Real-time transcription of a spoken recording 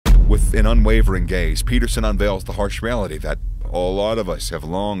With an unwavering gaze, Peterson unveils the harsh reality that a lot of us have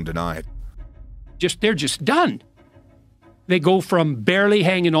long denied. They're just done. They go from barely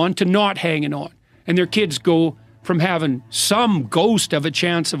hanging on to not hanging on. And their kids go from having some ghost of a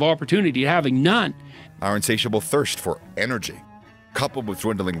chance of opportunity to having none. Our insatiable thirst for energy, coupled with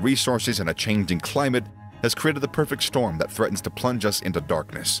dwindling resources and a changing climate, has created the perfect storm that threatens to plunge us into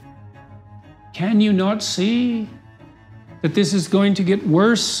darkness. Can you not see that this is going to get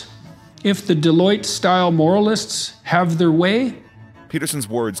worse if the Deloitte-style moralists have their way? Peterson's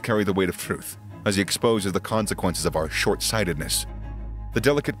words carry the weight of truth as he exposes the consequences of our short-sightedness. The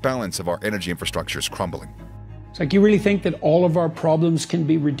delicate balance of our energy infrastructure is crumbling. It's like, you really think that all of our problems can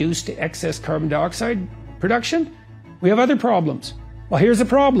be reduced to excess carbon dioxide production? We have other problems. Well, here's the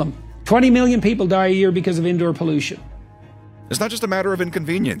problem. 20 million people die a year because of indoor pollution. It's not just a matter of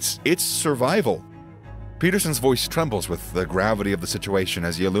inconvenience, it's survival. Peterson's voice trembles with the gravity of the situation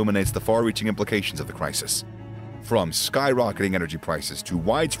as he illuminates the far-reaching implications of the crisis. From skyrocketing energy prices to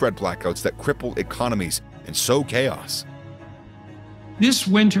widespread blackouts that cripple economies and sow chaos. This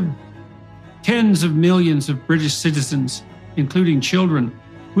winter, tens of millions of British citizens, including children,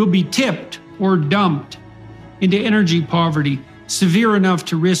 will be tipped or dumped into energy poverty severe enough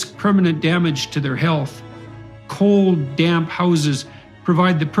to risk permanent damage to their health. Cold, damp houses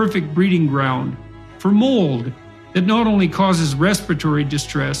provide the perfect breeding ground for mold that not only causes respiratory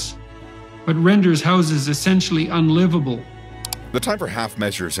distress, but renders houses essentially unlivable. The time for half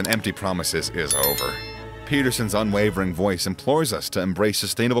measures and empty promises is over. Peterson's unwavering voice implores us to embrace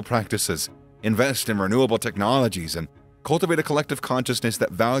sustainable practices, invest in renewable technologies, and cultivate a collective consciousness that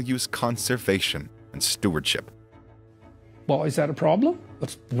values conservation and stewardship. Well, is that a problem?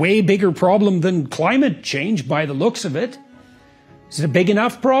 It's a way bigger problem than climate change by the looks of it. Is it a big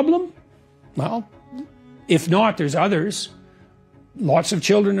enough problem? Well, if not, there's others. Lots of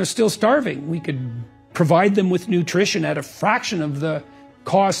children are still starving. We could provide them with nutrition at a fraction of the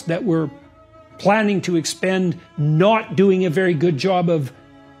cost that we're planning to expend not doing a very good job of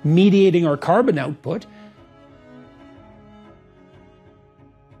mediating our carbon output.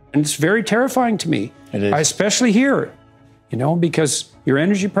 And it's very terrifying to me. It is. Especially here, because your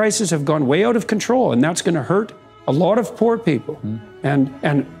energy prices have gone way out of control, and that's going to hurt a lot of poor people,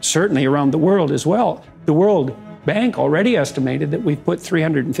 and certainly around the world as well. The World Bank already estimated that we've put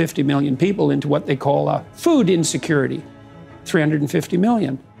 350 million people into what they call food insecurity. 350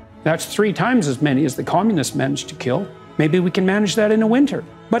 million. That's 3 times as many as the communists managed to kill. Maybe we can manage that in a winter.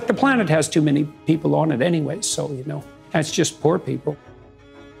 But the planet has too many people on it anyway, so, that's just poor people.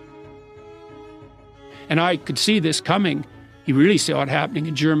 And I could see this coming. You really saw it happening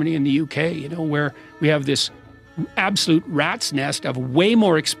in Germany and the UK, where we have this absolute rat's nest of way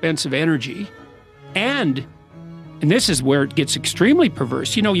more expensive energy. And this is where it gets extremely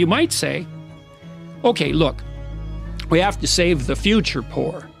perverse. You might say, okay, look, we have to save the future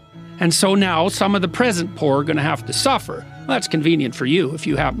poor. And so now some of the present poor are going to have to suffer. Well, that's convenient for you if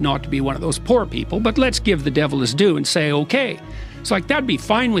you happen not to be one of those poor people, but let's give the devil his due and say, okay. It's like, that'd be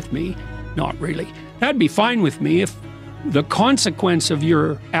fine with me. Not really. That'd be fine with me if the consequence of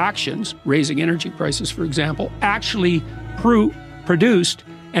your actions, raising energy prices, for example, actually produced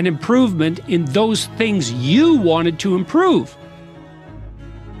an improvement in those things you wanted to improve.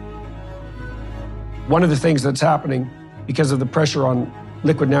 One of the things that's happening because of the pressure on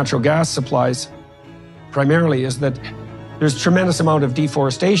liquid natural gas supplies primarily is that there's a tremendous amount of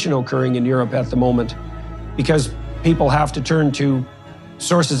deforestation occurring in Europe at the moment because people have to turn to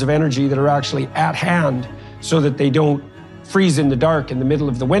sources of energy that are actually at hand so that they don't freeze in the dark in the middle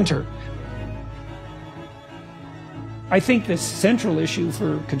of the winter. I think the central issue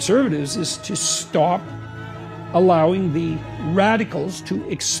for conservatives is to stop allowing the radicals to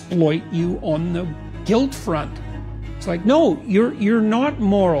exploit you on the guilt front. It's like, no, you're not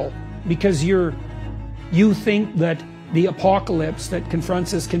moral because you think that the apocalypse that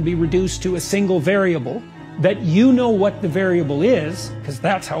confronts us can be reduced to a single variable, that you know what the variable is, because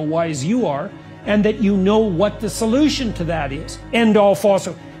that's how wise you are, and that you know what the solution to that is. End all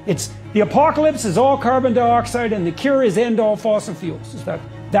fossil. The apocalypse is all carbon dioxide and the cure is end all fossil fuels.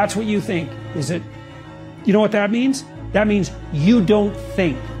 That's what you think, is it? You know what that means? That means you don't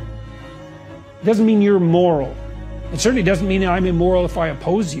think. It doesn't mean you're moral. It certainly doesn't mean I'm immoral if I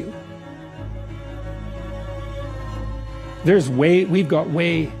oppose you. We've got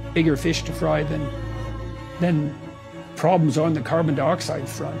way bigger fish to fry than problems on the carbon dioxide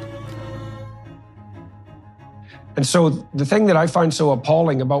front. And so the thing that I find so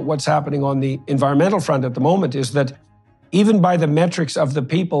appalling about what's happening on the environmental front at the moment is that even by the metrics of the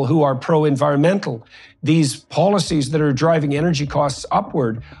people who are pro-environmental, these policies that are driving energy costs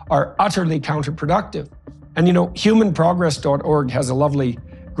upward are utterly counterproductive. And you know, humanprogress.org has a lovely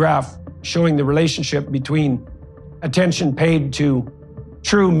graph showing the relationship between attention paid to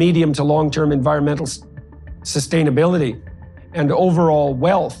true medium to long-term environmental sustainability and overall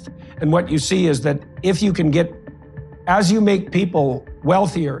wealth. And what you see is that if you can get, as you make people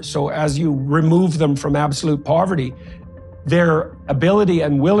wealthier, so as you remove them from absolute poverty, their ability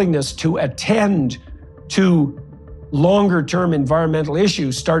and willingness to attend to longer-term environmental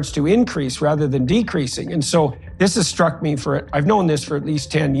issues starts to increase rather than decreasing. And so this has struck me I've known this for at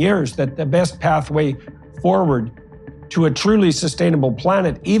least 10 years, that the best pathway forward to a truly sustainable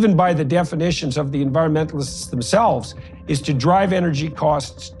planet, even by the definitions of the environmentalists themselves, is to drive energy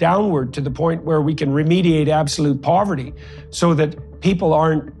costs downward to the point where we can remediate absolute poverty so that people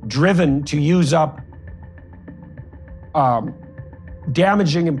aren't driven to use up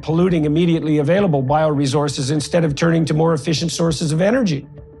damaging and polluting immediately available bioresources instead of turning to more efficient sources of energy.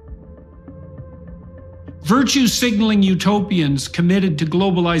 Virtue signaling utopians committed to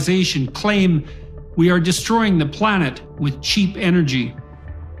globalization claim we are destroying the planet with cheap energy.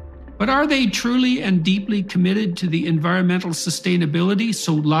 But are they truly and deeply committed to the environmental sustainability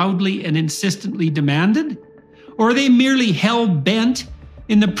so loudly and insistently demanded? Or are they merely hell-bent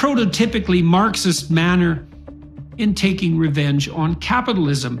in the prototypically Marxist manner in taking revenge on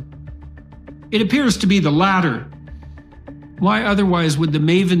capitalism? It appears to be the latter. Why otherwise would the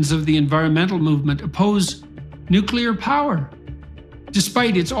mavens of the environmental movement oppose nuclear power,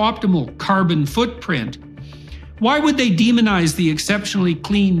 despite its optimal carbon footprint? Why would they demonize the exceptionally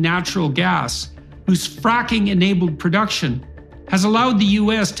clean natural gas, whose fracking-enabled production has allowed the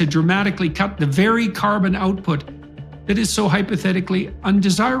US to dramatically cut the very carbon output that is so hypothetically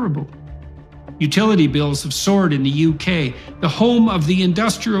undesirable? Utility bills have soared in the UK, the home of the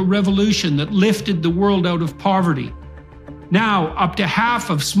Industrial Revolution that lifted the world out of poverty. Now, up to half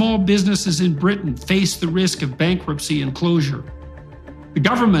of small businesses in Britain face the risk of bankruptcy and closure. The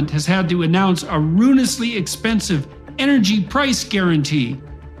government has had to announce a ruinously expensive energy price guarantee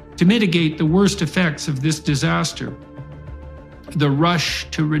to mitigate the worst effects of this disaster: the rush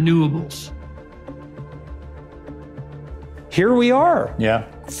to renewables. Here we are,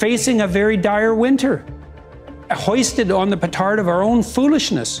 facing a very dire winter, hoisted on the petard of our own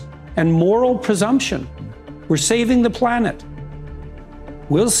foolishness and moral presumption. We're saving the planet.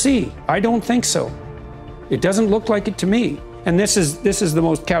 We'll see. I don't think so. It doesn't look like it to me. And this is the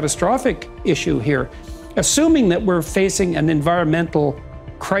most catastrophic issue here. Assuming that we're facing an environmental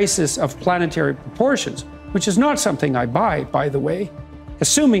crisis of planetary proportions, which is not something I buy, by the way.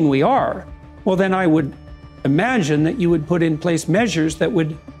 Assuming we are, well, then I would imagine that you would put in place measures that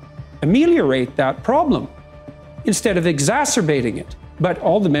would ameliorate that problem instead of exacerbating it. But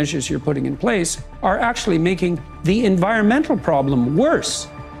all the measures you're putting in place are actually making the environmental problem worse.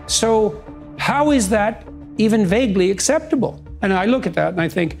 So how is that even vaguely acceptable? And I look at that and I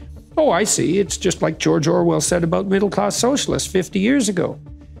think, oh, I see. It's just like George Orwell said about middle-class socialists 50 years ago.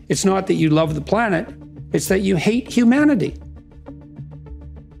 It's not that you love the planet, it's that you hate humanity.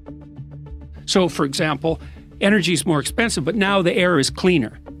 So, for example, energy is more expensive, but now the air is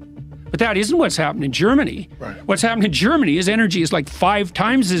cleaner. But that isn't what's happened in Germany. Right. What's happened in Germany is energy is like 5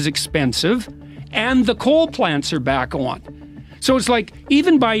 times as expensive, and the coal plants are back on. So it's like,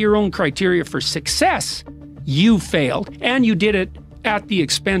 even by your own criteria for success, you failed, and you did it at the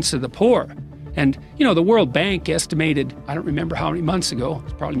expense of the poor. And, you know, the World Bank estimated, I don't remember how many months ago,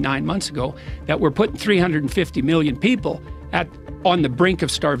 it's probably 9 months ago, that we're putting 350 million people on the brink of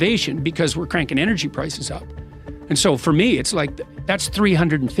starvation because we're cranking energy prices up. And so for me, it's like, that's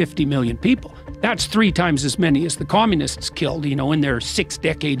 350 million people. That's 3 times as many as the communists killed, you know, in their 6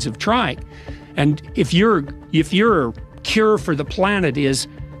 decades of trying. And if your cure for the planet is,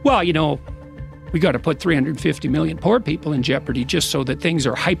 well, you know, we got to put 350 million poor people in jeopardy just so that things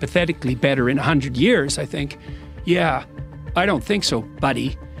are hypothetically better in 100 years, I think, yeah, I don't think so,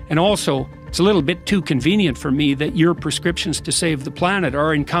 buddy. And also, it's a little bit too convenient for me that your prescriptions to save the planet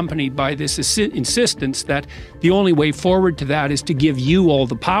are accompanied by this insistence that the only way forward to that is to give you all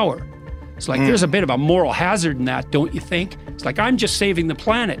the power. It's like, there's a bit of a moral hazard in that, don't you think? It's like, I'm just saving the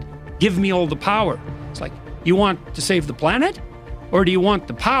planet. Give me all the power. It's like, you want to save the planet? Or do you want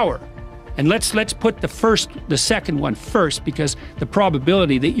the power? And let's put the second one first, because the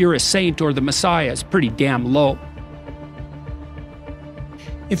probability that you're a saint or the Messiah is pretty damn low.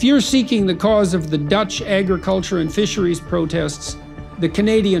 If you're seeking the cause of the Dutch agriculture and fisheries protests, the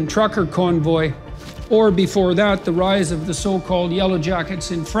Canadian trucker convoy, or before that, the rise of the so-called Yellow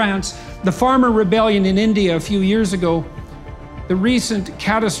Jackets in France, the farmer rebellion in India a few years ago, the recent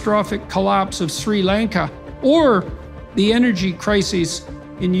catastrophic collapse of Sri Lanka, or the energy crises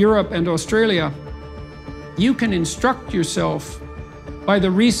in Europe and Australia, you can instruct yourself by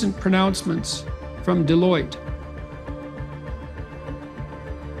the recent pronouncements from Deloitte.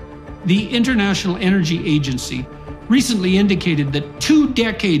 The International Energy Agency recently indicated that 2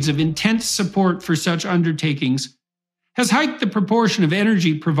 decades of intense support for such undertakings has hiked the proportion of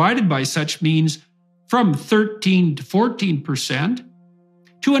energy provided by such means from 13 to 14%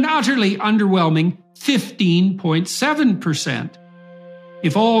 to an utterly underwhelming 15.7%.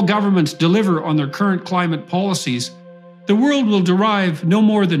 If all governments deliver on their current climate policies, the world will derive no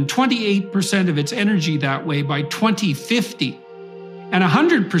more than 28% of its energy that way by 2050, and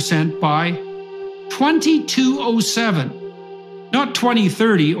 100% by 2207. Not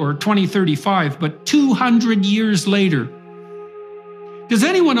 2030 or 2035, but 200 years later. Does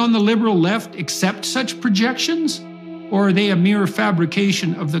anyone on the liberal left accept such projections? Or are they a mere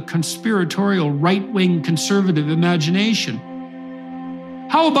fabrication of the conspiratorial right-wing conservative imagination?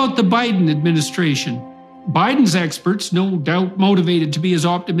 How about the Biden administration? Biden's experts, no doubt motivated to be as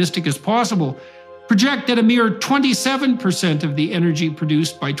optimistic as possible, project that a mere 27% of the energy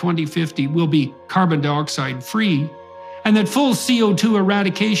produced by 2050 will be carbon dioxide free, and that full CO2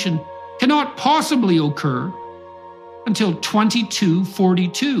 eradication cannot possibly occur until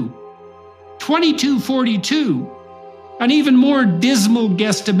 2242. 2242, an even more dismal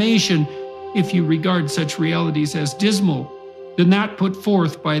guesstimation, if you regard such realities as dismal, than that put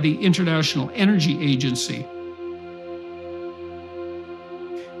forth by the International Energy Agency.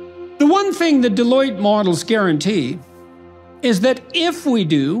 The one thing the Deloitte models guarantee is that if we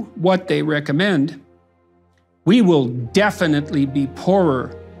do what they recommend, we will definitely be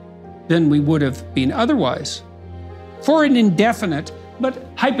poorer than we would have been otherwise, for an indefinite but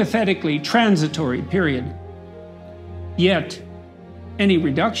hypothetically transitory period. Yet, any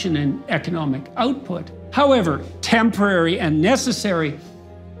reduction in economic output, however temporary and necessary,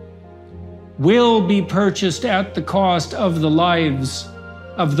 will be purchased at the cost of the lives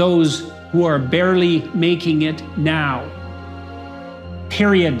of those who are barely making it now.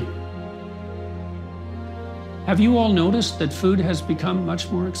 Period. Have you all noticed that food has become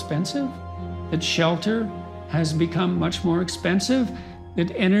much more expensive? That shelter has become much more expensive? That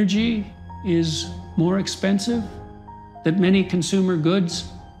energy is more expensive? That many consumer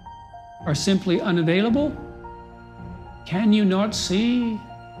goods are simply unavailable? Can you not see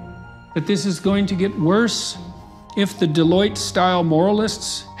that this is going to get worse if the Deloitte-style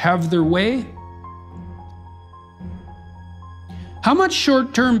moralists have their way? How much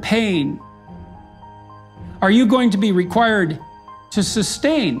short-term pain are you going to be required to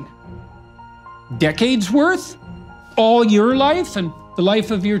sustain? Decades worth? All your life and the life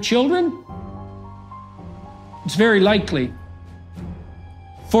of your children? It's very likely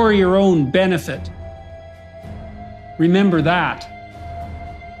for your own benefit. Remember that.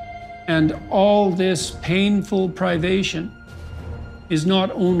 And all this painful privation is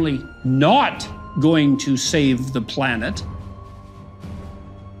not only not going to save the planet,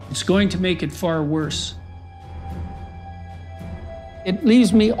 it's going to make it far worse. It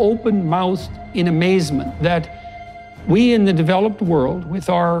leaves me open-mouthed in amazement that we in the developed world, with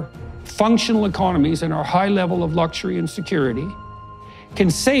our functional economies and our high level of luxury and security, can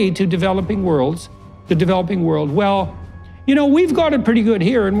say to the developing world, well, you know, we've got it pretty good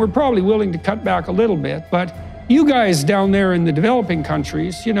here and we're probably willing to cut back a little bit, but you guys down there in the developing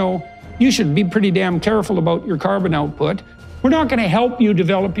countries, you know, you should be pretty damn careful about your carbon output. We're not going to help you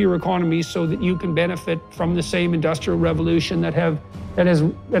develop your economies so that you can benefit from the same industrial revolution that has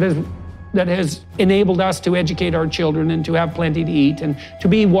enabled us to educate our children and to have plenty to eat and to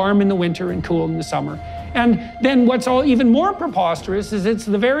be warm in the winter and cool in the summer. And then what's all even more preposterous is it's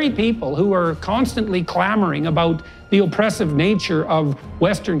the very people who are constantly clamoring about the oppressive nature of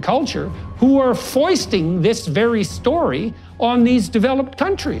Western culture who are foisting this very story on these developed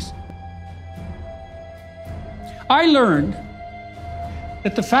countries. I learned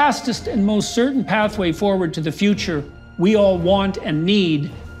that the fastest and most certain pathway forward to the future we all want and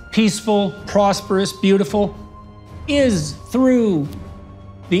need, peaceful, prosperous, beautiful, is through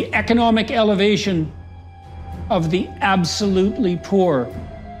the economic elevation of the absolutely poor.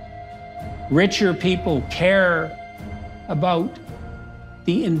 Richer people care about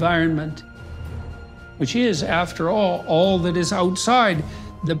the environment, which is, after all that is outside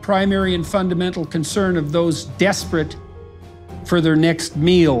the primary and fundamental concern of those desperate for their next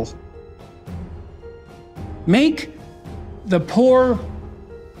meal. Make the poor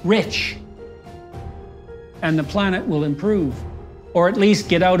rich, and the planet will improve, or at least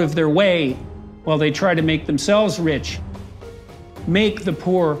get out of their way while they try to make themselves rich. make the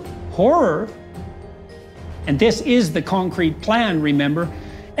poor poorer, and this is the concrete plan, remember,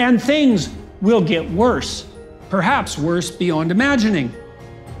 and things will get worse, perhaps worse beyond imagining.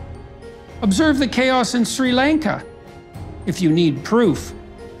 Observe the chaos in Sri Lanka, if you need proof.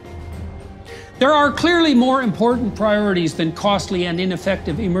 There are clearly more important priorities than costly and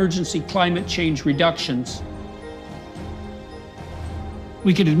ineffective emergency climate change reductions.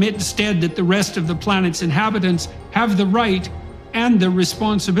 We could admit instead that the rest of the planet's inhabitants have the right and the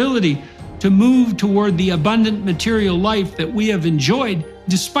responsibility to move toward the abundant material life that we have enjoyed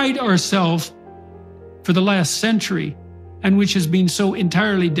despite ourselves for the last century, and which has been so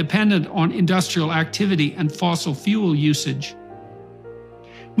entirely dependent on industrial activity and fossil fuel usage.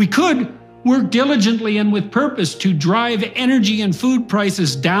 We could work diligently and with purpose to drive energy and food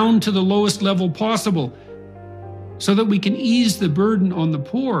prices down to the lowest level possible so that we can ease the burden on the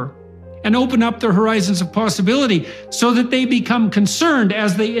poor and open up their horizons of possibility so that they become concerned,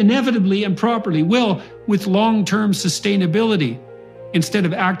 as they inevitably and properly will, with long-term sustainability instead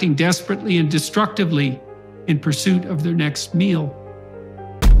of acting desperately and destructively in pursuit of their next meal.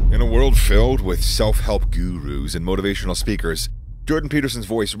 In a world filled with self-help gurus and motivational speakers, Jordan Peterson's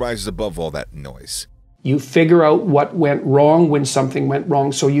voice rises above all that noise. You figure out what went wrong when something went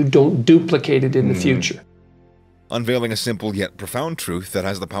wrong so you don't duplicate it in the future. Unveiling a simple yet profound truth that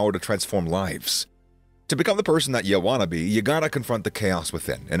has the power to transform lives. To become the person that you want to be, you gotta confront the chaos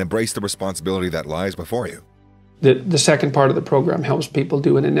within and embrace the responsibility that lies before you. The second part of the program helps people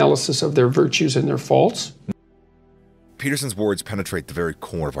do an analysis of their virtues and their faults. Peterson's words penetrate the very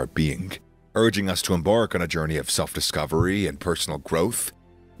core of our being, urging us to embark on a journey of self-discovery and personal growth,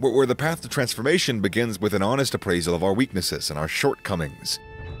 where the path to transformation begins with an honest appraisal of our weaknesses and our shortcomings.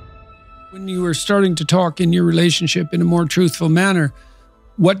 When you were starting to talk in your relationship in a more truthful manner,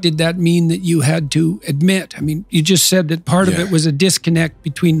 what did that mean that you had to admit? I mean, you just said that part of it was a disconnect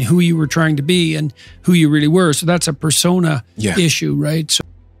between who you were trying to be and who you really were. So that's a persona issue, right? So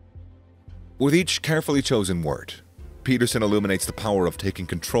with each carefully chosen word, Peterson illuminates the power of taking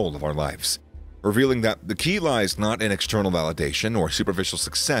control of our lives, revealing that the key lies not in external validation or superficial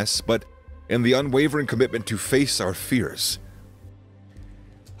success, but in the unwavering commitment to face our fears.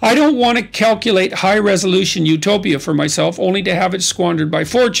 I don't want to calculate high-resolution utopia for myself only to have it squandered by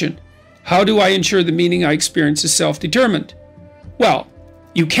fortune. How do I ensure the meaning I experience is self-determined? Well,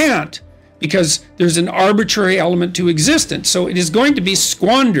 you can't, because there's an arbitrary element to existence, so it is going to be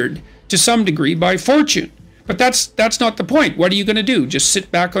squandered to some degree by fortune. But that's not the point. What are you going to do? Just sit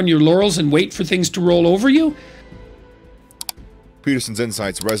back on your laurels and wait for things to roll over you? Peterson's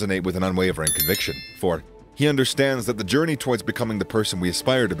insights resonate with an unwavering conviction, for he understands that the journey towards becoming the person we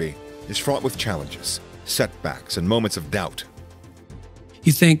aspire to be is fraught with challenges, setbacks, and moments of doubt.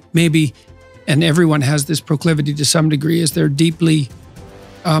 You think maybe, and everyone has this proclivity to some degree, is they're deeply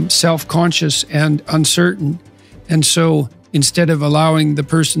self-conscious and uncertain. And so instead of allowing the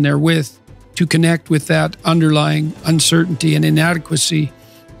person they're with to connect with that underlying uncertainty and inadequacy,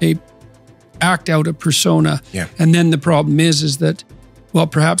 they act out a persona. Yeah. And then the problem is that, well,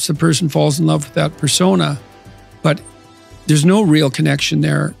 perhaps the person falls in love with that persona, but there's no real connection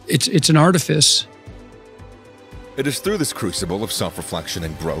there. It's an artifice. It is through this crucible of self-reflection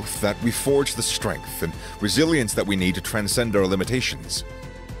and growth that we forge the strength and resilience that we need to transcend our limitations.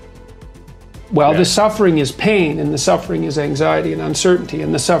 Well, the suffering is pain, and the suffering is anxiety and uncertainty,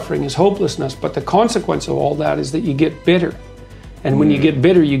 and the suffering is hopelessness. But the consequence of all that is that you get bitter. And when you get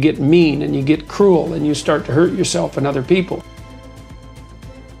bitter, you get mean, and you get cruel, and you start to hurt yourself and other people.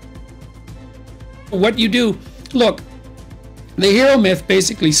 What you do, look, the hero myth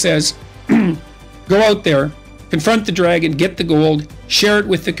basically says, go out there, confront the dragon, get the gold, share it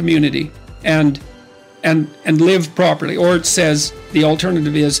with the community, and live properly. Or it says, the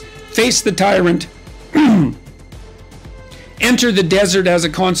alternative is, face the tyrant, enter the desert as a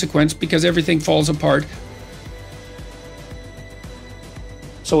consequence because everything falls apart.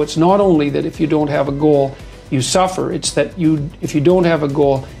 So it's not only that if you don't have a goal, you suffer. It's that if you don't have a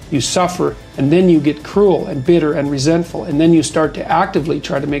goal, you suffer, and then you get cruel and bitter and resentful, and then you start to actively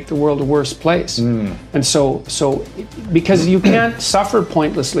try to make the world a worse place. And so because you can't suffer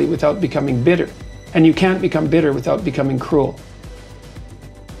pointlessly without becoming bitter, and you can't become bitter without becoming cruel.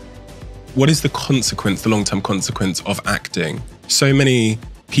 What is the consequence, the long-term consequence of acting? So many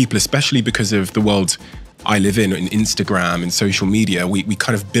people, especially because of the world I live in Instagram and social media, we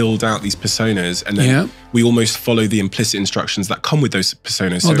kind of build out these personas, and then we almost follow the implicit instructions that come with those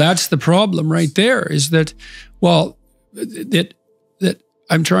personas. Well, that's the problem right there, is that, well, that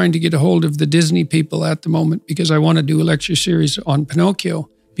I'm trying to get a hold of the Disney people at the moment because I want to do a lecture series on Pinocchio,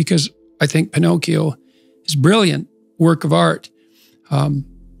 because I think Pinocchio is a brilliant work of art.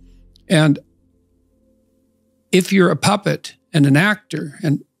 And if you're a puppet and an actor,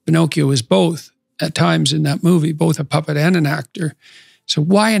 and Pinocchio is both at times in that movie, both a puppet and an actor. So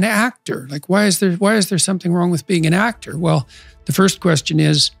why an actor? Like, why is there something wrong with being an actor? Well, the first question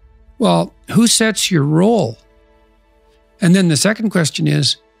is, well, who sets your role? And then the second question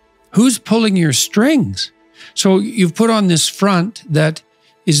is, who's pulling your strings? So you've put on this front that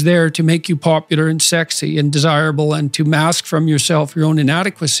is there to make you popular and sexy and desirable and to mask from yourself your own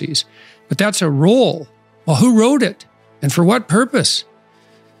inadequacies. But that's a role. Well, who wrote it? And for what purpose?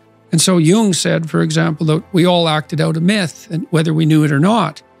 And so Jung said, for example, that we all acted out a myth, and whether we knew it or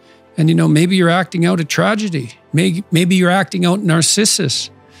not. And, you know, maybe you're acting out a tragedy. Maybe you're acting out Narcissus.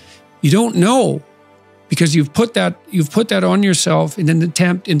 You don't know, because you've put that on yourself in an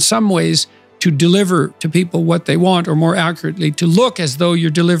attempt, in some ways, to deliver to people what they want, or more accurately, to look as though you're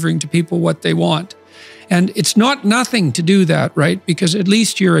delivering to people what they want. And it's not nothing to do that, right? Because at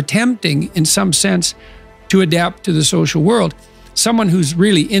least you're attempting, in some sense, to adapt to the social world. Someone who's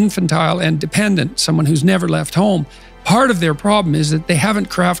really infantile and dependent, someone who's never left home, part of their problem is that they haven't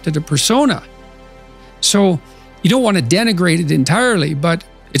crafted a persona. So you don't want to denigrate it entirely, but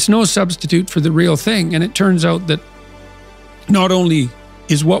it's no substitute for the real thing. And it turns out that not only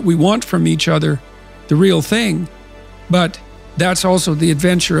is what we want from each other the real thing, but that's also the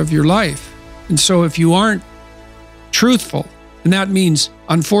adventure of your life. And so if you aren't truthful, and that means,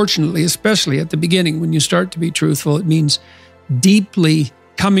 unfortunately, especially at the beginning, when you start to be truthful, it means deeply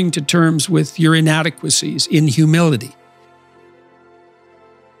coming to terms with your inadequacies in humility.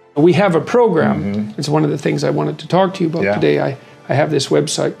 We have a program. It's one of the things I wanted to talk to you about today. I have this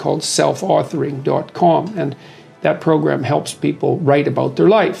website called selfauthoring.com, and that program helps people write about their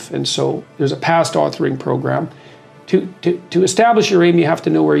life. And so there's a past authoring program. To establish your aim, you have to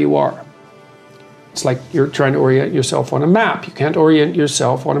know where you are. It's like you're trying to orient yourself on a map. You can't orient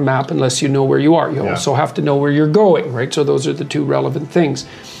yourself on a map unless you know where you are. You also have to know where you're going, right? So those are the two relevant things.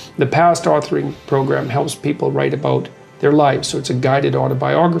 The past authoring program helps people write about their lives. So it's a guided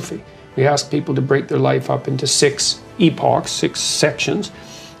autobiography. We ask people to break their life up into 6 epochs, 6 sections,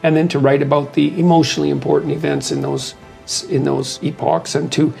 and then to write about the emotionally important events in those epochs,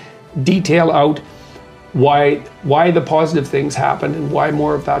 and to detail out why the positive things happened and why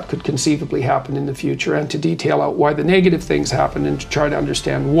more of that could conceivably happen in the future, and to detail out why the negative things happened and to try to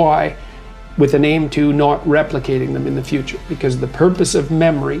understand why, with an aim to not replicating them in the future. Because the purpose of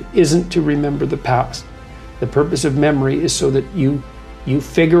memory isn't to remember the past. The purpose of memory is so that you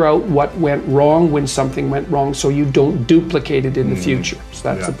figure out what went wrong when something went wrong, so you don't duplicate it in the future.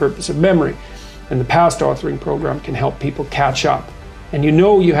 So that's the purpose of memory. And the past authoring program can help people catch up. And you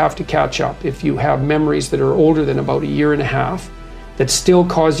know you have to catch up if you have memories that are older than about 1.5 years that still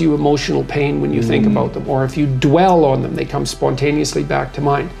cause you emotional pain when you think about them, or if you dwell on them, they come spontaneously back to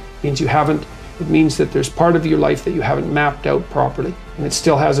mind. It means that there's part of your life that you haven't mapped out properly, and it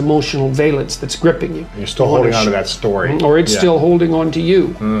still has emotional valence that's gripping you. You're still holding on to that story. Or it's still holding on to you.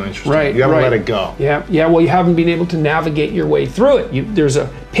 Interesting. Right, you haven't let it go. Yeah, well, you haven't been able to navigate your way through it. There's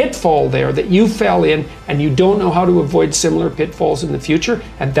a pitfall there that you fell in, and you don't know how to avoid similar pitfalls in the future,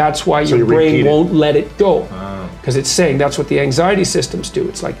 and that's why your brain won't let it go. Because it's saying, that's what the anxiety systems do.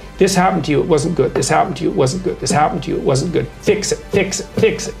 It's like, this happened to you, it wasn't good. This happened to you, it wasn't good. This happened to you, it wasn't good. Fix it, fix it,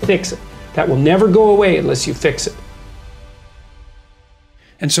 fix it, fix it. That will never go away unless you fix it.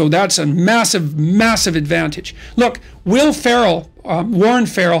 And so that's a massive, massive advantage. Look, Warren Farrell,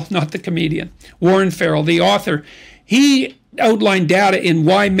 not the comedian, Warren Farrell, the author, he outlined data in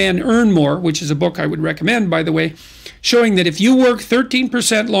Why Men Earn More, which is a book I would recommend, by the way, showing that if you work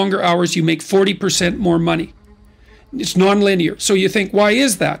 13% longer hours, you make 40% more money. It's nonlinear. So you think, why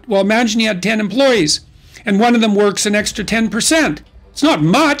is that? Well, imagine you had 10 employees and one of them works an extra 10%. It's not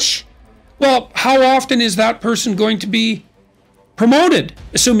much. Well, how often is that person going to be promoted,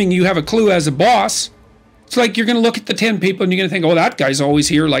 assuming you have a clue as a boss? It's like you're going to look at the 10 people and you're going to think, oh, that guy's always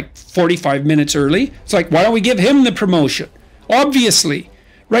here like 45 minutes early. It's like, why don't we give him the promotion? Obviously,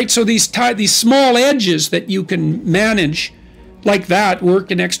 right? So these small edges that you can manage like that, work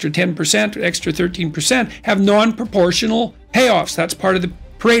an extra 10%, extra 13%, have non-proportional payoffs. That's part of the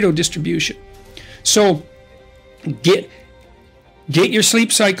Pareto distribution. So get your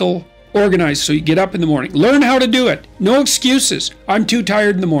sleep cycle organized so you get up in the morning. Learn how to do it. No excuses. I'm too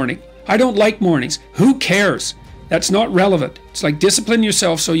tired in the morning. I don't like mornings. Who cares? That's not relevant. It's like discipline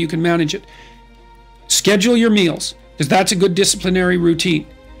yourself so you can manage it. Schedule your meals, because that's a good disciplinary routine.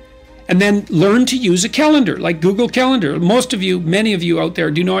 And then learn to use a calendar, like Google Calendar. Most of you, many of you out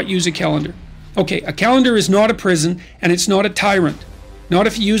there, do not use a calendar. Okay, a calendar is not a prison, and it's not a tyrant. Not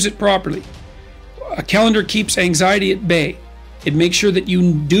if you use it properly. A calendar keeps anxiety at bay. It makes sure that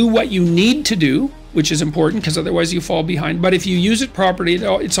you do what you need to do, which is important because otherwise you fall behind. But if you use it properly,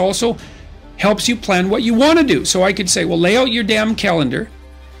 it's also helps you plan what you want to do. So I could say, well, lay out your damn calendar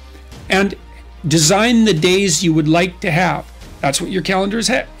and design the days you would like to have. That's what your calendar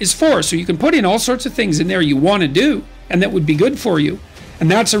is for. So you can put in all sorts of things in there you want to do and that would be good for you. And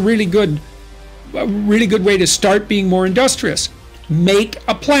that's a really good way to start being more industrious. Make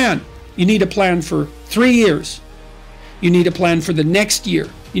a plan. You need a plan for 3 years. You need a plan for the next year.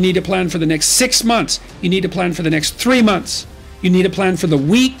 You need a plan for the next 6 months. You need a plan for the next 3 months. You need a plan for the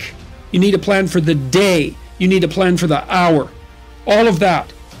week. You need a plan for the day. You need a plan for the hour. All of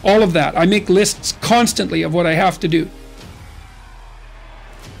that. All of that. I make lists constantly of what I have to do.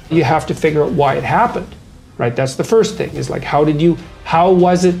 You have to figure out why it happened, right? That's the first thing, is like, how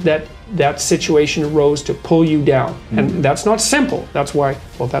was it that that situation arose to pull you down? Mm-hmm. And that's not simple. That's why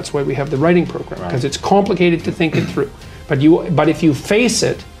we have the writing program, because it's complicated to think it through. But if you face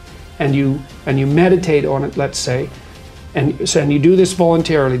it and you meditate on it, let's say, and you do this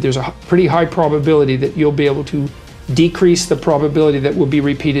voluntarily, there's a pretty high probability that you'll be able to decrease the probability that will be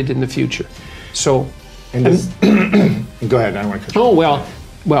repeated in the future. So, go ahead. I don't want to cut you off.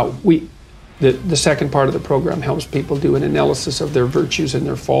 The second part of the program helps people do an analysis of their virtues and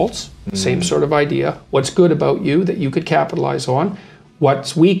their faults. Same sort of idea. What's good about you that you could capitalize on?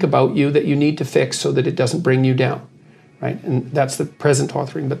 What's weak about you that you need to fix so that it doesn't bring you down? Right? And that's the present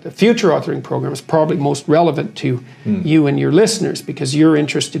authoring. But the future authoring program is probably most relevant to you and your listeners, because you're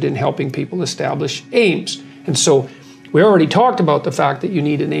interested in helping people establish aims. And so we already talked about the fact that you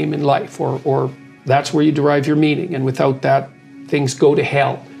need an aim in life, or that's where you derive your meaning. And without that, things go to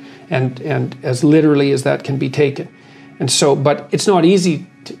hell. And as literally as that can be taken. And so, but it's not easy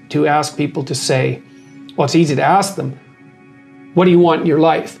to ask people to say, well, it's easy to ask them, what do you want in your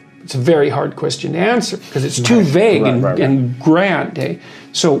life? It's a very hard question to answer because it's too vague and grand. Eh?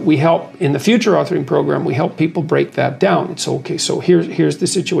 So we help, in the future authoring program, we help people break that down. It's okay, so here's the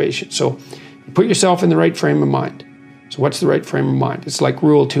situation. So you put yourself in the right frame of mind. So what's the right frame of mind? It's like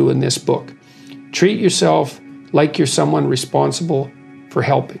rule 2 in this book. Treat yourself like you're someone responsible for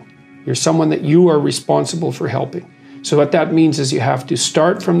helping. You're someone that you are responsible for helping. So what that means is you have to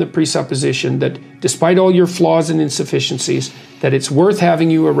start from the presupposition that despite all your flaws and insufficiencies, that it's worth having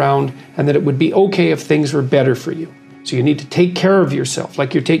you around and that it would be okay if things were better for you. So you need to take care of yourself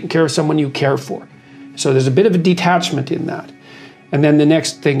like you're taking care of someone you care for. So there's a bit of a detachment in that. And then the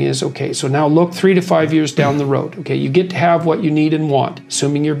next thing is, okay, so now look 3 to 5 years down the road. Okay, you get to have what you need and want,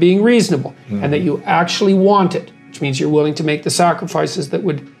 assuming you're being reasonable and that you actually want it, which means you're willing to make the sacrifices that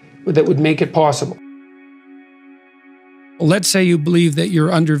would make it possible. Let's say you believe that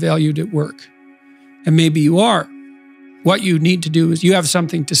you're undervalued at work, and maybe you are. What you need to do is you have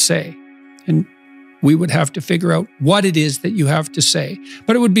something to say, and we would have to figure out what it is that you have to say.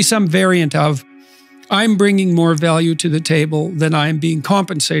 But it would be some variant of, I'm bringing more value to the table than I'm being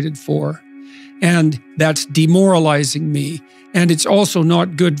compensated for, and that's demoralizing me. And it's also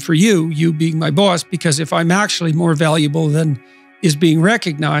not good for you being my boss, because if I'm actually more valuable than is being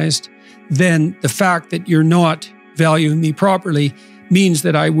recognized, then the fact that you're not valuing me properly means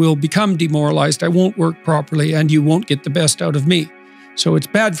that I will become demoralized, I won't work properly, and you won't get the best out of me. So it's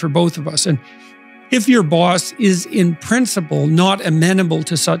bad for both of us. And if your boss is in principle not amenable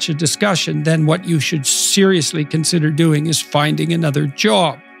to such a discussion, then what you should seriously consider doing is finding another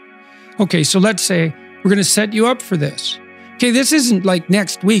job. Okay, so let's say we're going to set you up for this. Okay, this isn't like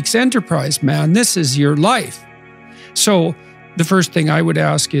next week's enterprise, man. This is your life. So the first thing I would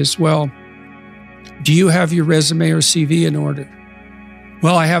ask is, well, do you have your resume or CV in order?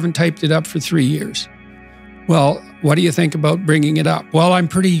 Well, I haven't typed it up for 3 years. Well, what do you think about bringing it up? Well, I'm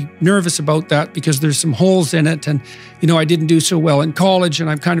pretty nervous about that because there's some holes in it, and I didn't do so well in college,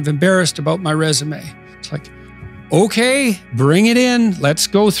 and I'm kind of embarrassed about my resume. It's like, okay, bring it in. Let's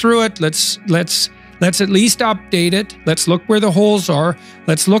go through it. Let's at least update it. Let's look where the holes are.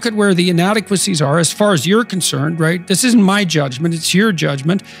 Let's look at where the inadequacies are as far as you're concerned, right? This isn't my judgment, it's your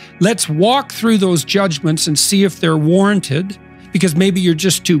judgment. Let's walk through those judgments and see if they're warranted, because maybe you're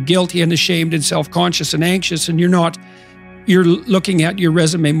just too guilty and ashamed and self-conscious and anxious, and you're looking at your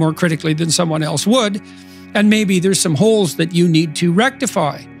resume more critically than someone else would, and maybe there's some holes that you need to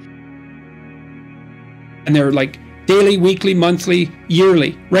rectify. And they're like daily, weekly, monthly,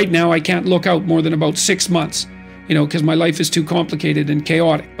 yearly. Right now, I can't look out more than about 6 months, because my life is too complicated and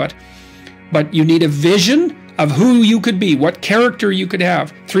chaotic. But you need a vision of who you could be, what character you could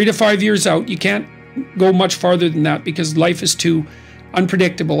have. 3 to 5 years out, you can't go much farther than that because life is too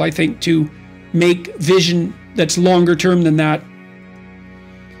unpredictable, I think, to make vision that's longer term than that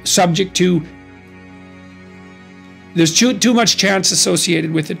subject to There's too much chance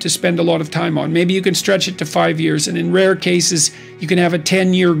associated with it to spend a lot of time on. Maybe you can stretch it to 5 years, and in rare cases, you can have a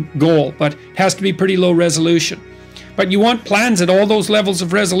 10-year goal, but it has to be pretty low resolution. But you want plans at all those levels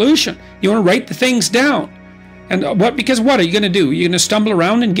of resolution. You want to write the things down. And because what are you going to do? You're going to stumble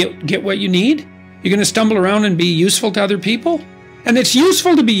around and get what you need? You're going to stumble around and be useful to other people? And it's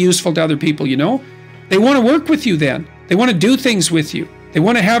useful to be useful to other people, you know? They want to work with you then. They want to do things with you. They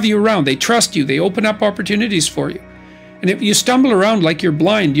want to have you around. They trust you. They open up opportunities for you. And if you stumble around like you're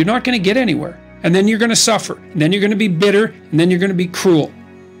blind, you're not going to get anywhere. And then you're going to suffer. And then you're going to be bitter. And then you're going to be cruel.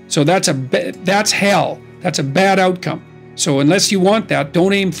 So that's hell. That's a bad outcome. So unless you want that,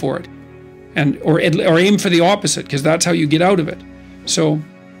 don't aim for it. Or aim for the opposite, because that's how you get out of it. So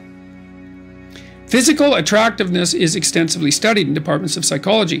physical attractiveness is extensively studied in departments of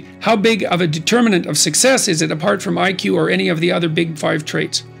psychology. How big of a determinant of success is it apart from IQ or any of the other big 5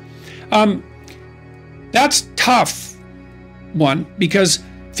 traits? That's tough one, because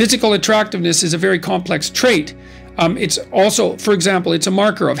physical attractiveness is a very complex trait. It's also, for example, it's a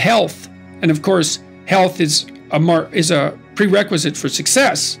marker of health. And of course, health is a prerequisite for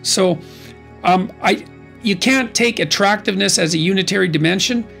success. So you can't take attractiveness as a unitary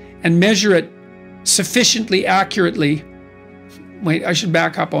dimension and measure it sufficiently accurately. Wait, I should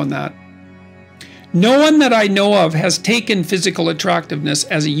back up on that. No one that I know of has taken physical attractiveness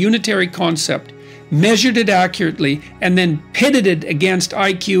as a unitary concept, measured it accurately, and then pitted it against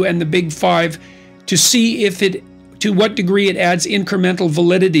IQ and the big 5 to see to what degree it adds incremental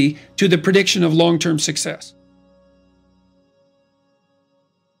validity to the prediction of long-term success.